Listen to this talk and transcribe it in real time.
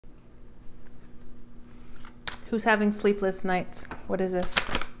Who's having sleepless nights? What is this?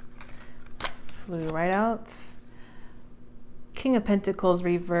 Flew right out. King of Pentacles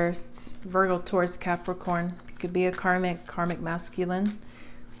reversed. Virgo, Taurus, Capricorn. Could be a karmic masculine.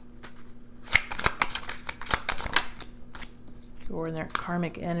 Or in their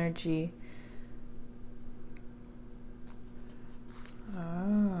karmic energy.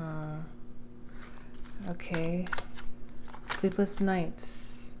 Ah. Okay. Sleepless nights.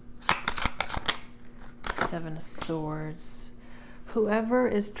 Seven of Swords. Whoever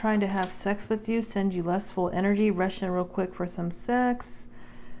is trying to have sex with you, send you lustful energy, rush in real quick for some sex.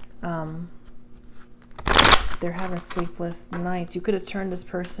 They're having sleepless nights. You could have turned this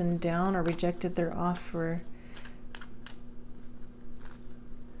person down or rejected their offer.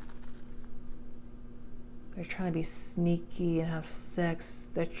 They're trying to be sneaky and have sex.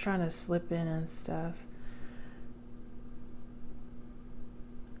 They're trying to slip in and stuff.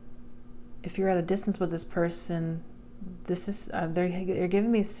 If you're at a distance with this person, this is they're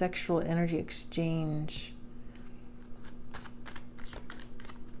giving me sexual energy exchange.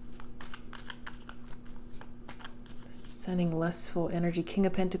 Sending lustful energy. King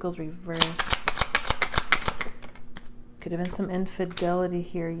of Pentacles reversed. Could have been some infidelity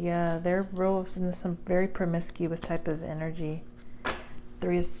here. Yeah, they're in some very promiscuous type of energy.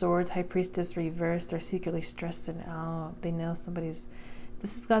 Three of Swords, High Priestess reversed. They're secretly stressing out. They know somebody's...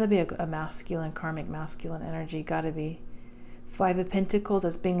 This has got to be a masculine, karmic masculine energy. Got to be. Five of Pentacles,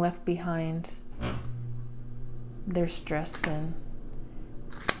 that's being left behind. They're stressing.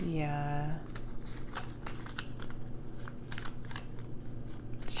 Yeah.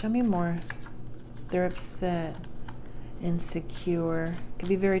 Show me more. They're upset. Insecure. Could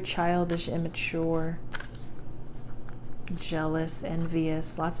be very childish, immature. Jealous,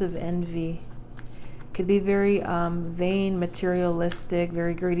 envious. Lots of envy. Could be very vain, materialistic,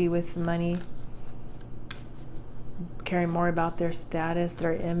 very greedy with money. Caring more about their status,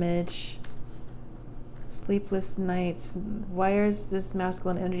 their image. Sleepless nights. Why is this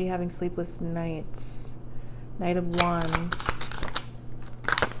masculine energy having sleepless nights? Knight of Wands.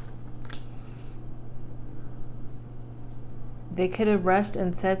 They could have rushed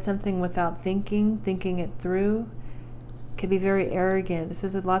and said something without thinking it through. Could be very arrogant. This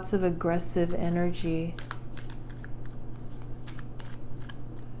is lots of aggressive energy.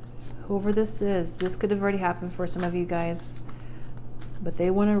 Whoever this is, this could have already happened for some of you guys. But they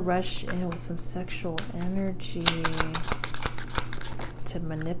want to rush in with some sexual energy to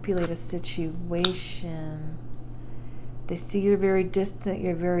manipulate a situation. They see you're very distant,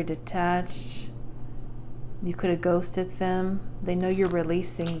 you're very detached. You could have ghosted them. They know you're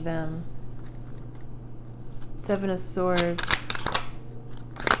releasing them. Seven of Swords.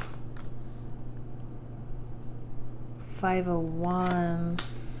 Five of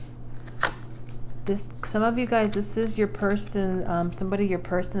Wands. Some of you guys, this is your person, somebody your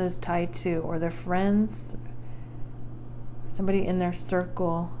person is tied to, or their friends, somebody in their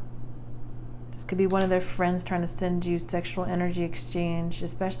circle. This could be one of their friends trying to send you sexual energy exchange,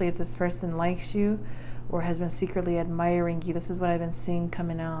 especially if this person likes you or has been secretly admiring you. This is what I've been seeing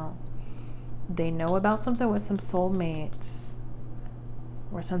coming out. They know about something with some soulmates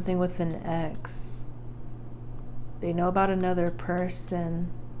or something with an ex. They know about another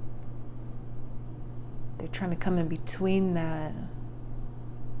person. They're trying to come in between that.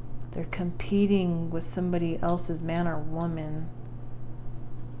 They're competing with somebody else's man or woman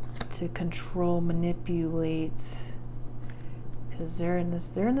to control, manipulate. Because they're in this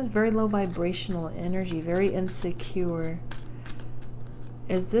very low vibrational energy, very insecure.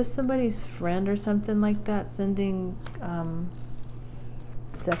 Is this somebody's friend or something like that, sending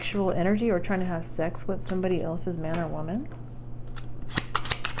sexual energy or trying to have sex with somebody else's man or woman?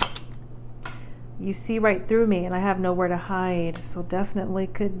 You see right through me and I have nowhere to hide, so definitely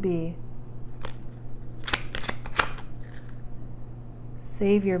could be.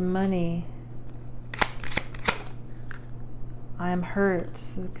 Save your money. I am hurt.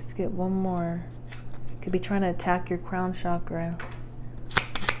 So let's get one more. Could be trying to attack your crown chakra.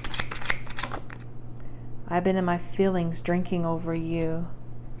 I've been in my feelings drinking over you.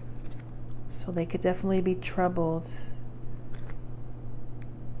 So they could definitely be troubled.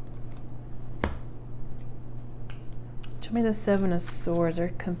 Show me the Seven of Swords.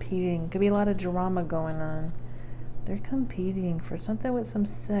 They're competing. Could be a lot of drama going on. They're competing for something with some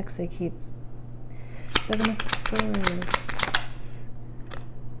sex. They keep... Seven of Swords.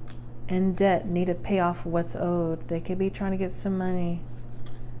 In debt. Need to pay off what's owed. They could be trying to get some money.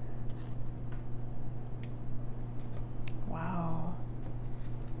 Wow.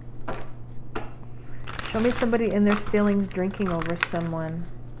 Show me somebody in their feelings drinking over someone.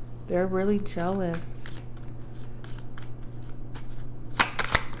 They're really jealous.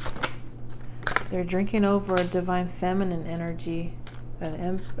 They're drinking over a divine feminine energy.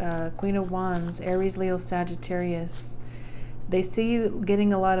 Queen of Wands, Aries, Leo, Sagittarius. They see you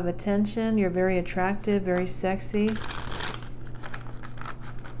getting a lot of attention. You're very attractive, very sexy.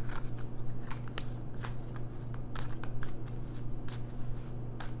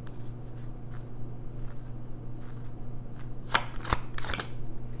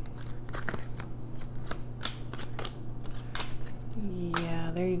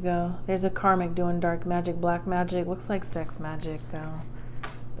 Yeah, there you go. There's a karmic doing dark magic, black magic. Looks like sex magic, though.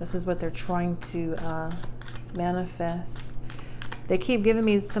 This is what they're trying to manifest. They keep giving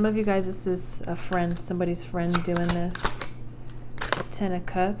me, some of you guys, this is a friend, somebody's friend doing this. Ten of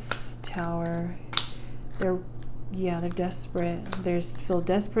Cups, Tower. They're desperate. Feel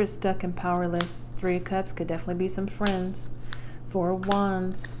desperate, stuck, and powerless. Three of Cups could definitely be some friends. Four of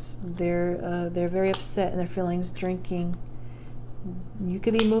Wands. They're very upset in their feelings, drinking. You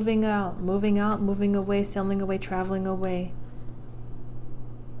could be moving out, moving away, sailing away, traveling away.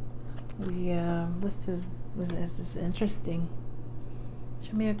 Yeah, this is interesting.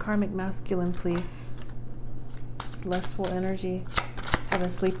 Show me a karmic masculine, please. It's lustful energy.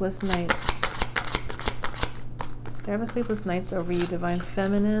 Having sleepless nights. They're having sleepless nights over you, divine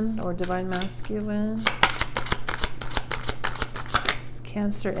feminine or divine masculine. This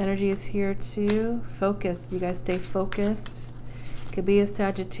Cancer energy is here too. Focused. You guys stay focused. Could be a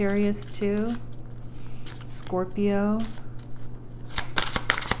Sagittarius too. Scorpio.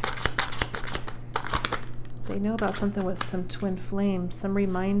 They know about something with some twin flames. Some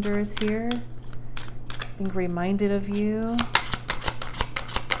reminders here. Being reminded of you.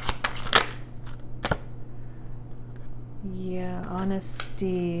 Yeah,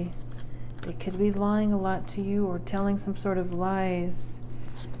 honesty. They could be lying a lot to you or telling some sort of lies.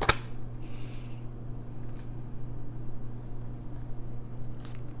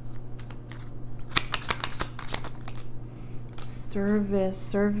 Service,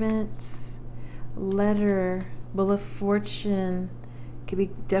 servant, letter, Wheel of Fortune.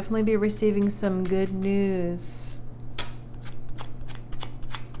 Could definitely be receiving some good news.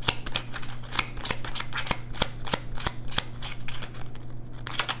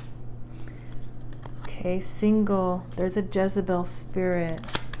 Okay, single. There's a Jezebel spirit.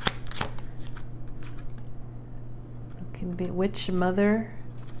 It can be witch mother.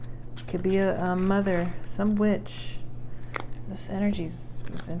 Could be a mother, some witch. This energy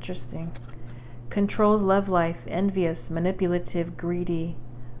is interesting. Controls love life, envious, manipulative, greedy.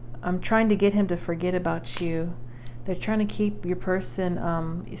 I'm trying to get him to forget about you. They're trying to keep your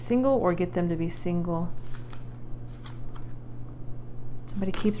person single or get them to be single.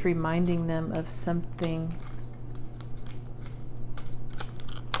 Somebody keeps reminding them of something.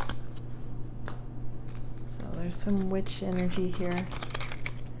 So there's some witch energy here.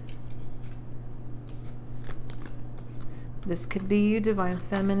 This could be you, divine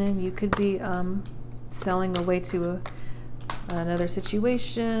feminine. You could be sailing away to another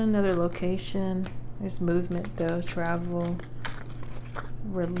situation, another location. There's movement though, travel,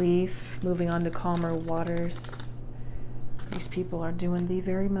 relief, moving on to calmer waters. These people are doing the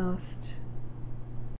very most.